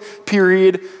ongoing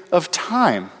period of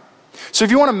time. So if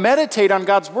you want to meditate on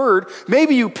God's word,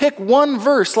 maybe you pick one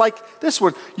verse like this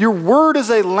one. Your word is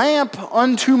a lamp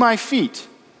unto my feet.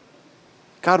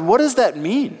 God, what does that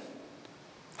mean?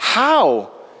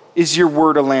 How is your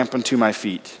word a lamp unto my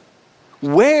feet?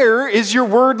 Where is your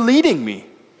word leading me?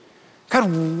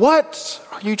 God, what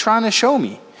are you trying to show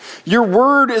me? Your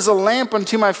word is a lamp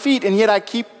unto my feet, and yet I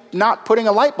keep not putting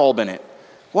a light bulb in it.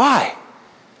 Why?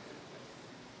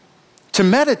 To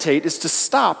meditate is to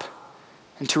stop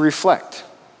and to reflect.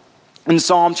 In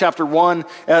Psalm chapter 1,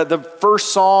 the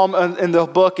first psalm in the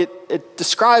book, it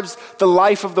describes the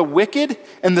life of the wicked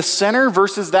and the sinner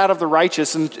versus that of the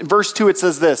righteous. And in verse 2 it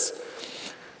says this,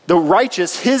 the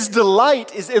righteous, his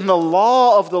delight is in the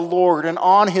law of the Lord, and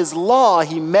on his law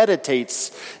he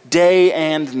meditates day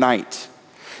and night.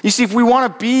 You see, if we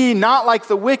want to be not like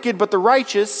the wicked but the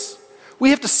righteous, we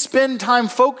have to spend time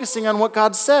focusing on what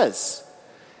God says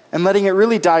and letting it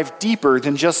really dive deeper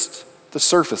than just the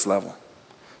surface level.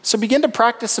 So begin to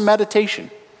practice some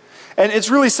meditation. And it's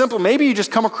really simple. Maybe you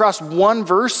just come across one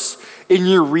verse in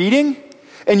your reading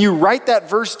and you write that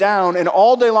verse down, and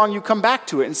all day long you come back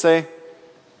to it and say,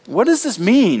 what does this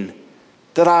mean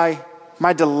that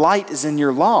my delight is in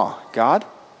your law, God?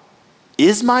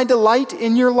 Is my delight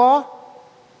in your law?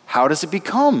 How does it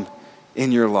become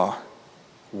in your law?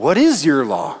 What is your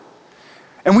law?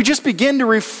 And we just begin to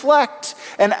reflect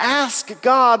and ask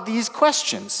God these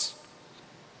questions.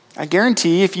 I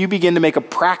guarantee if you begin to make a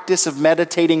practice of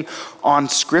meditating on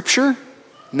Scripture,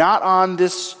 not on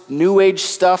this new age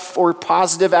stuff or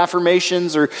positive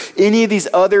affirmations or any of these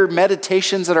other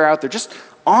meditations that are out there, just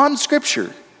on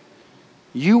Scripture,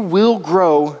 you will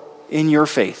grow in your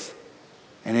faith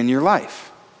and in your life.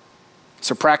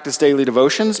 So practice daily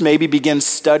devotions. Maybe begin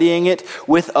studying it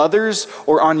with others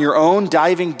or on your own,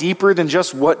 diving deeper than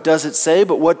just what does it say,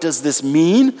 but what does this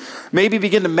mean? Maybe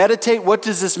begin to meditate. What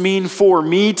does this mean for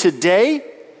me today?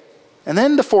 And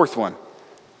then the fourth one.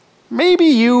 Maybe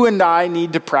you and I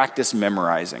need to practice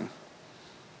memorizing.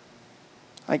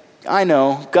 Like, I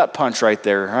know, gut punch right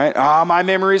there, right? My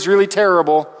memory is really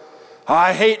terrible.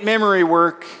 I hate memory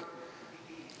work.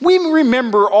 We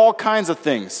remember all kinds of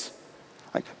things.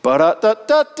 Like,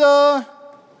 ba-da-da-da-da.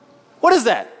 What is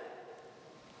that?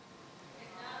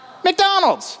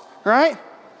 McDonald's, right?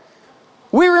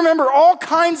 We remember all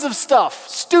kinds of stuff,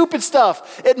 stupid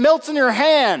stuff. It melts in your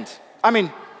hand. I mean,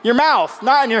 your mouth,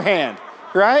 not in your hand,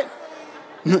 right?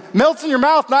 Melts in your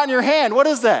mouth, not in your hand. What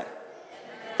is that?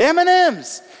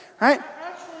 M&M's, right?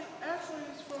 Actually,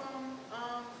 it's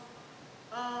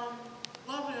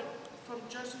from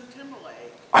Justin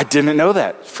Timberlake. I didn't know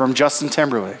that, from Justin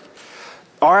Timberlake.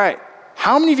 All right,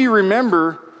 how many of you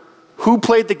remember who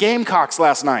played the Gamecocks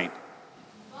last night?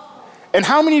 And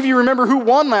how many of you remember who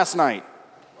won last night?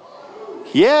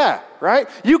 Yeah, right?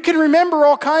 You can remember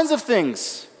all kinds of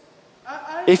things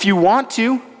if you want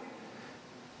to.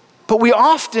 But we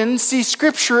often see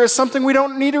Scripture as something we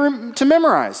don't need to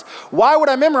memorize. Why would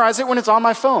I memorize it when it's on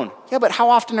my phone? Yeah, but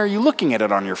how often are you looking at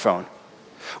it on your phone?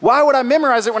 Why would I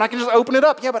memorize it when I can just open it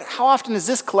up? Yeah, but how often is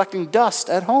this collecting dust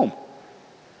at home?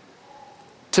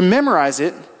 To memorize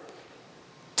it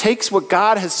takes what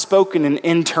God has spoken and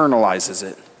internalizes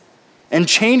it. and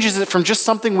changes it from just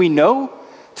something we know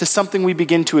to something we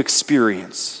begin to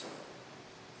experience.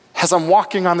 As I'm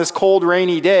walking on this cold,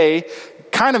 rainy day,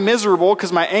 kind of miserable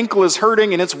because my ankle is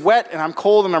hurting and it's wet and I'm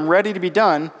cold and I'm ready to be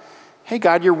done, hey,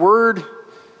 God, your word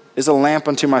is a lamp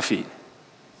unto my feet.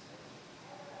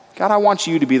 God, I want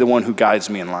you to be the one who guides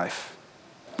me in life,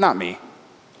 not me.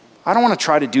 I don't want to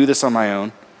try to do this on my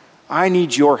own. I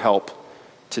need your help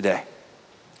today.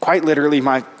 Quite literally,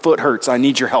 my foot hurts. I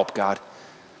need your help, God.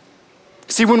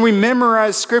 See, when we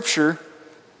memorize Scripture,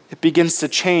 it begins to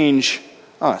change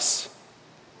us.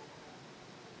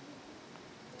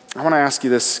 I want to ask you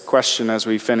this question as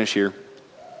we finish here.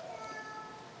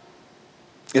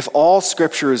 If all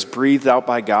Scripture is breathed out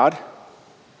by God,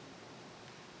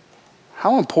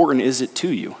 how important is it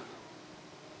to you?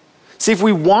 See, if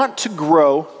we want to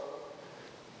grow,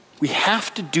 we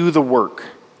have to do the work.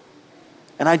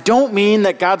 And I don't mean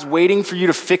that God's waiting for you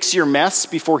to fix your mess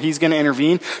before he's going to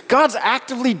intervene. God's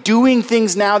actively doing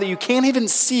things now that you can't even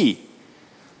see.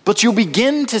 But you'll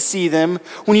begin to see them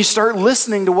when you start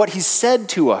listening to what he's said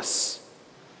to us.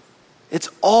 It's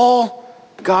all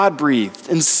God-breathed,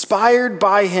 inspired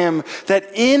by him, that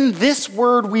in this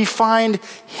word we find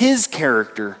his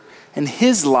character and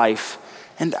his life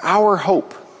and our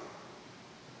hope.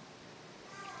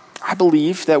 I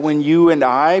believe that when you and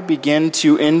I begin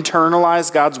to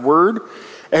internalize God's word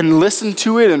and listen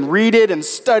to it and read it and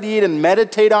study it and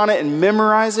meditate on it and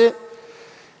memorize it,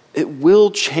 it will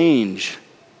change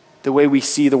the way we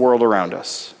see the world around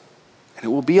us. And it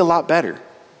will be a lot better.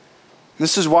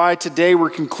 This is why today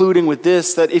we're concluding with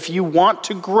this, that if you want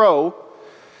to grow,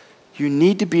 you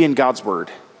need to be in God's word.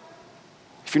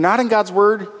 If you're not in God's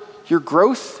word, your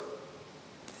growth,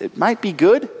 it might be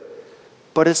good,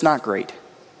 but it's not great.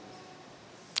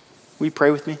 Will you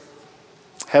pray with me?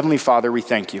 Heavenly Father, we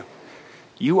thank you.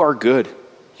 You are good.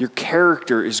 Your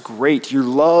character is great. Your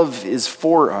love is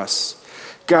for us.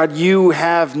 God, you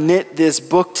have knit this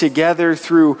book together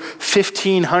through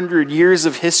 1,500 years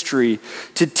of history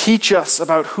to teach us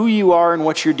about who you are and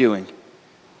what you're doing.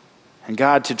 And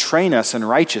God, to train us in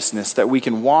righteousness that we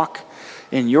can walk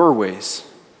in your ways.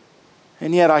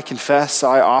 And yet I confess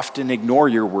I often ignore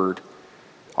your word.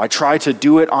 I try to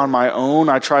do it on my own.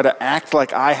 I try to act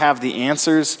like I have the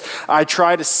answers. I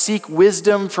try to seek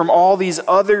wisdom from all these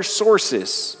other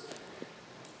sources.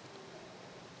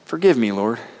 Forgive me,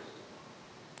 Lord,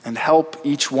 and help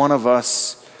each one of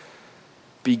us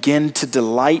begin to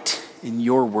delight in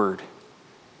your word,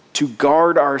 to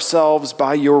guard ourselves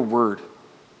by your word.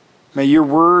 May your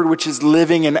word, which is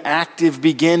living and active,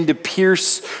 begin to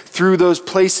pierce through those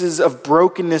places of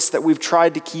brokenness that we've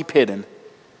tried to keep hidden,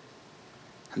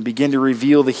 and begin to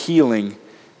reveal the healing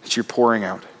that you're pouring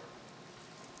out.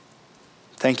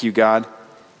 Thank you, God,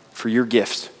 for your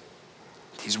gift.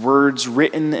 These words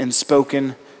written and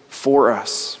spoken for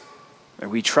us. May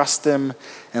we trust them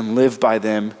and live by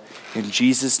them. In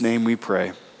Jesus' name we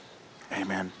pray.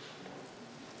 Amen.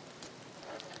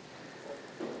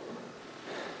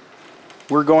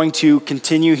 We're going to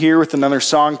continue here with another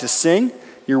song to sing.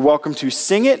 You're welcome to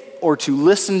sing it or to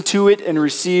listen to it and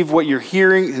receive what you're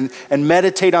hearing and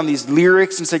meditate on these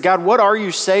lyrics and say, God, what are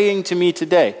you saying to me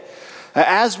today?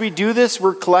 As we do this,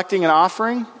 we're collecting an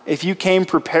offering. If you came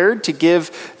prepared to give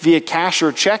via cash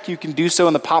or check, you can do so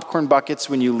in the popcorn buckets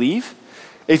when you leave.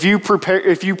 If you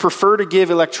prefer to give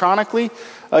electronically,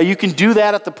 you can do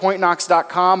that at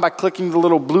thepointknox.com by clicking the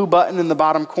little blue button in the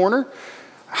bottom corner.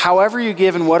 However you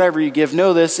give and whatever you give,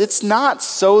 know this, it's not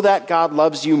so that God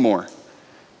loves you more.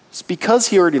 It's because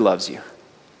he already loves you.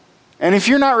 And if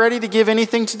you're not ready to give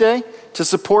anything today to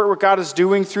support what God is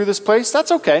doing through this place, that's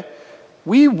okay.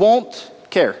 We won't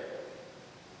care.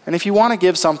 And if you want to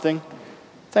give something,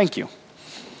 thank you.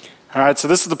 All right, so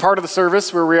this is the part of the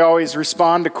service where we always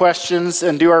respond to questions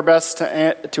and do our best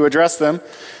to address them.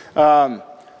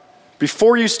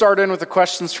 Before you start in with the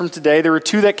questions from today, there were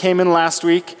two that came in last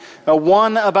week.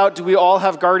 One about do we all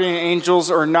have guardian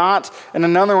angels or not, and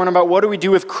another one about what do we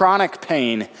do with chronic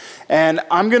pain. And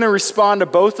I'm going to respond to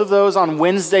both of those on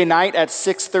Wednesday night at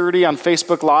 6:30 on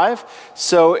Facebook Live.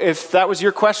 So if that was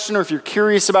your question or if you're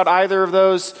curious about either of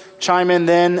those, chime in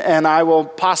then, and I will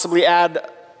possibly add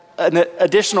an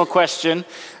additional question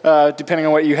depending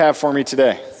on what you have for me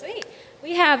today. Sweet.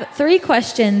 We have 3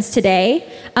 questions today,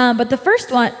 but the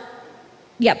first one...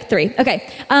 Yep, 3. Okay.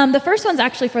 The first one's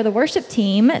actually for the worship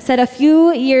team. It said a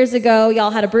few years ago, y'all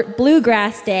had a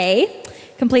bluegrass day,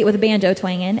 complete with a banjo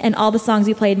twanging, and all the songs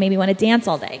you played made me want to dance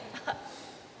all day.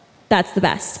 That's the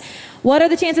best. What are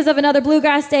the chances of another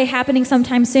bluegrass day happening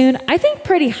sometime soon? I think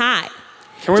pretty high.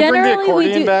 Can we bring the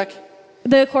accordion back?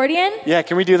 The accordion? Yeah,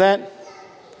 can we do that?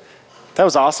 That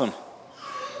was awesome.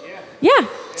 Yeah.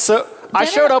 So I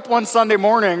showed up one Sunday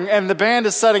morning, and the band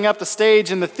is setting up the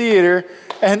stage in the theater,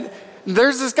 and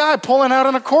there's this guy pulling out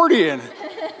an accordion.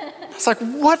 It's like,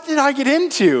 what did I get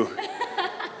into?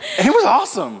 And it was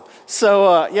awesome.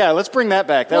 So, let's bring that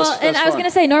back. That was I was going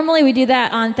to say, normally we do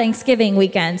that on Thanksgiving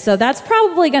weekend, so that's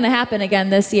probably going to happen again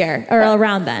this year, or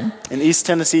around then. In East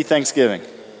Tennessee, Thanksgiving.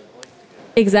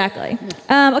 Exactly.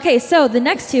 Okay, so the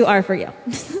next two are for you.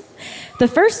 The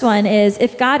first one is,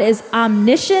 if God is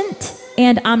omniscient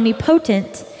and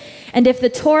omnipotent, and if the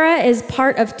Torah is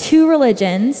part of two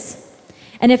religions,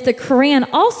 and if the Quran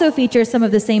also features some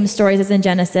of the same stories as in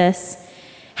Genesis,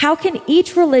 how can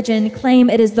each religion claim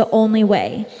it is the only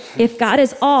way? If God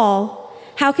is all,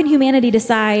 how can humanity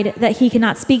decide that he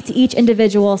cannot speak to each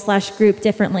individual/group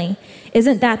differently?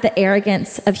 Isn't that the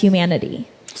arrogance of humanity?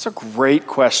 That's a great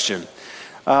question.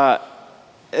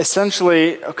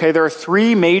 Essentially, there are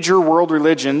three major world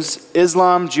religions,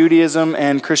 Islam, Judaism,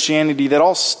 and Christianity, that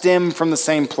all stem from the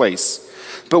same place.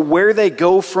 But where they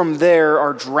go from there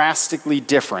are drastically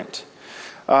different.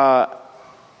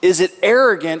 Is it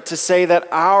arrogant to say that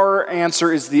our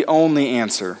answer is the only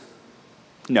answer?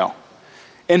 No.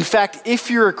 In fact, if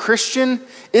you're a Christian,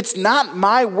 it's not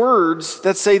my words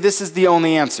that say this is the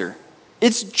only answer.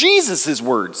 It's Jesus'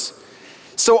 words.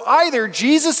 So either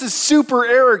Jesus is super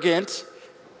arrogant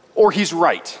or he's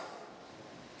right.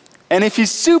 And if he's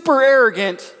super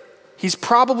arrogant, he's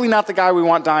probably not the guy we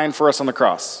want dying for us on the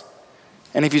cross.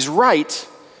 And if he's right,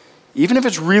 even if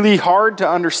it's really hard to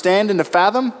understand and to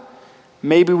fathom,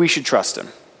 maybe we should trust him.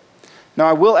 Now,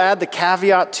 I will add the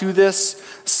caveat to this.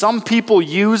 Some people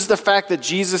use the fact that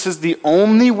Jesus is the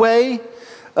only way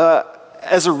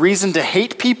as a reason to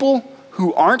hate people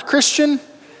who aren't Christian,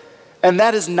 and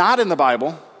that is not in the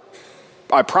Bible,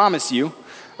 I promise you.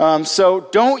 So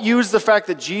don't use the fact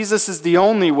that Jesus is the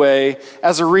only way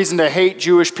as a reason to hate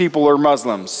Jewish people or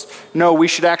Muslims. No, we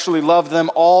should actually love them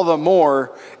all the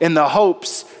more in the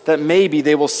hopes that maybe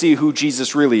they will see who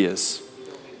Jesus really is.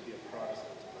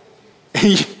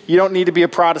 You don't need to be a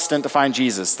Protestant to find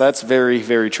Jesus. That's very,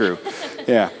 very true.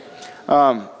 Yeah.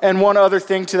 And one other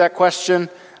thing to that question,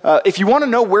 if you want to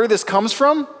know where this comes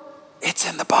from, it's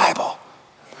in the Bible.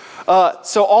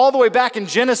 So all the way back in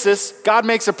Genesis, God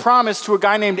makes a promise to a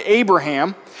guy named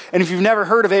Abraham. And if you've never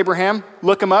heard of Abraham,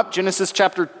 look him up. Genesis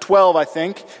chapter 12, I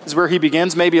think, is where he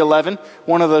begins, maybe 11,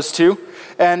 one of those two.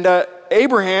 And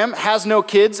Abraham has no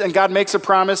kids, and God makes a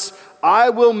promise,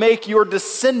 I will make your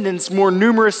descendants more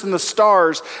numerous than the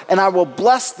stars, and I will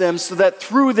bless them so that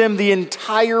through them the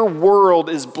entire world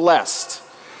is blessed.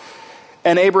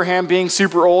 And Abraham, being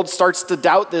super old, starts to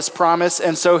doubt this promise,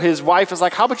 and so his wife is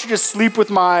like, how about you just sleep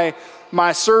with my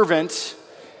servant,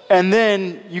 and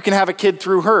then you can have a kid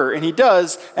through her. And he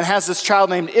does, and has this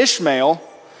child named Ishmael,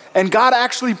 and God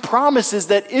actually promises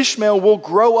that Ishmael will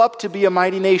grow up to be a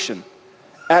mighty nation,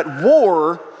 at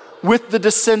war with the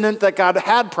descendant that God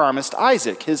had promised,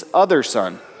 Isaac, his other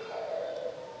son.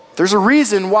 There's a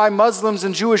reason why Muslims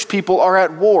and Jewish people are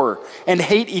at war and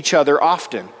hate each other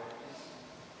often.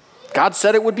 God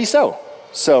said it would be so.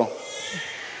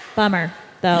 Bummer,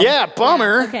 though. Yeah,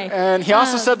 bummer. Yeah, okay. And he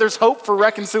also said there's hope for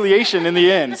reconciliation in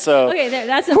the end. So okay,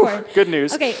 that's important. Good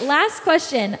news. Okay, last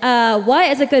question. What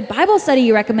is a good Bible study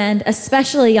you recommend,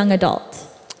 especially young adult?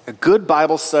 A good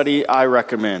Bible study I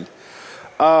recommend.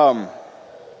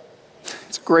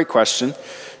 It's a great question.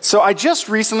 So I just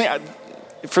recently,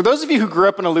 for those of you who grew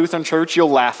up in a Lutheran church, you'll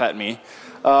laugh at me.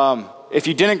 If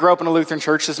you didn't grow up in a Lutheran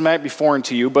church, this might be foreign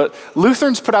to you, but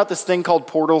Lutherans put out this thing called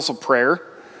Portals of Prayer.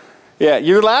 Yeah,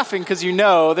 you're laughing because you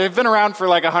know they've been around for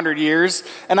like 100 years,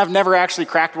 and I've never actually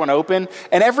cracked one open.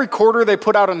 And every quarter they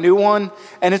put out a new one,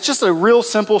 and it's just a real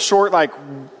simple, short, like,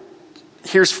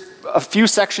 here's a few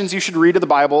sections you should read of the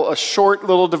Bible, a short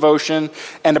little devotion,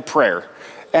 and a prayer.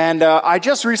 And I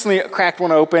just recently cracked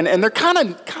one open, and they're kind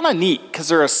of neat because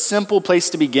they're a simple place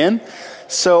to begin.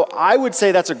 So I would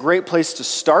say that's a great place to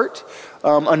start.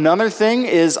 Another thing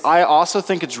is I also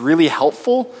think it's really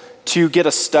helpful to get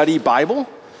a study Bible.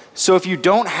 So if you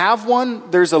don't have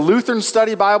one, there's a Lutheran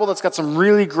study Bible that's got some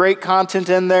really great content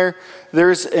in there.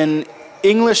 There's an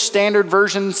English Standard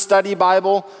Version study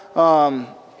Bible.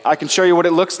 I can show you what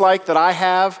it looks like that I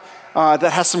have.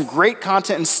 That has some great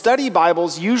content, and study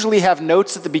Bibles usually have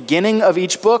notes at the beginning of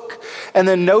each book and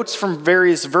then notes from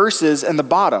various verses in the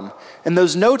bottom. And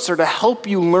those notes are to help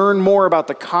you learn more about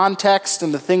the context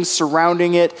and the things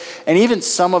surrounding it, and even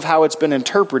some of how it's been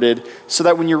interpreted, so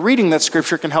that when you're reading that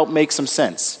scripture, it can help make some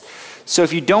sense. So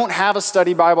if you don't have a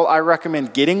study Bible, I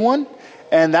recommend getting one,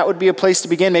 and that would be a place to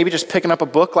begin, maybe just picking up a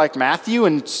book like Matthew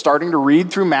and starting to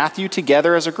read through Matthew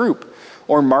together as a group,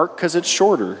 or Mark because it's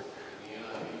shorter.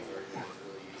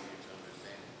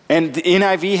 And the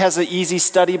NIV has an easy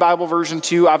study Bible version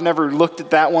too. I've never looked at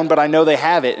that one, but I know they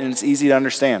have it, and it's easy to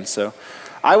understand. So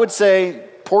I would say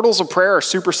portals of prayer are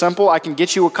super simple. I can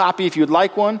get you a copy if you'd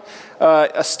like one.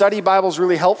 A study Bible is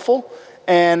really helpful.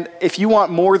 And if you want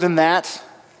more than that,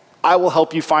 I will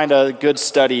help you find a good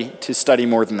study to study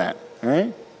more than that. All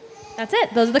right? That's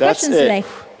it. Those are the questions today.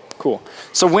 Cool.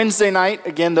 So Wednesday night,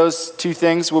 again, those two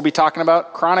things we'll be talking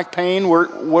about. Chronic pain,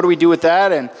 what do we do with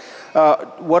that? And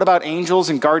what about angels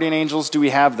and guardian angels? Do we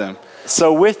have them?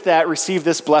 So with that, receive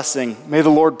this blessing. May the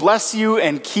Lord bless you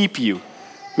and keep you.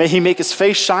 May he make his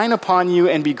face shine upon you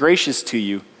and be gracious to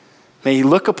you. May he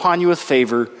look upon you with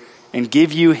favor and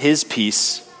give you his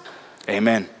peace.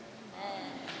 Amen.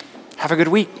 Have a good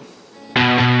week.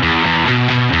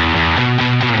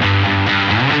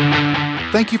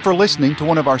 Thank you for listening to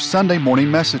one of our Sunday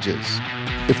morning messages.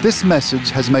 If this message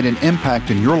has made an impact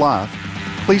in your life,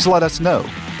 please let us know.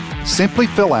 Simply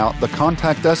fill out the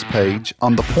Contact Us page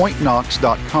on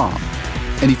thepointknox.com.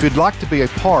 And if you'd like to be a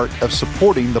part of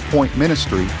supporting The Point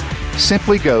Ministry,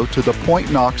 simply go to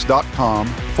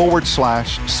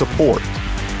thepointknox.com/support.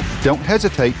 Don't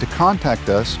hesitate to contact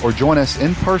us or join us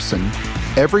in person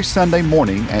every Sunday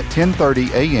morning at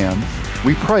 10:30 a.m.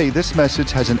 We pray this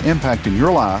message has an impact in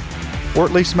your life, or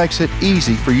at least makes it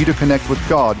easy for you to connect with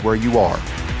God where you are.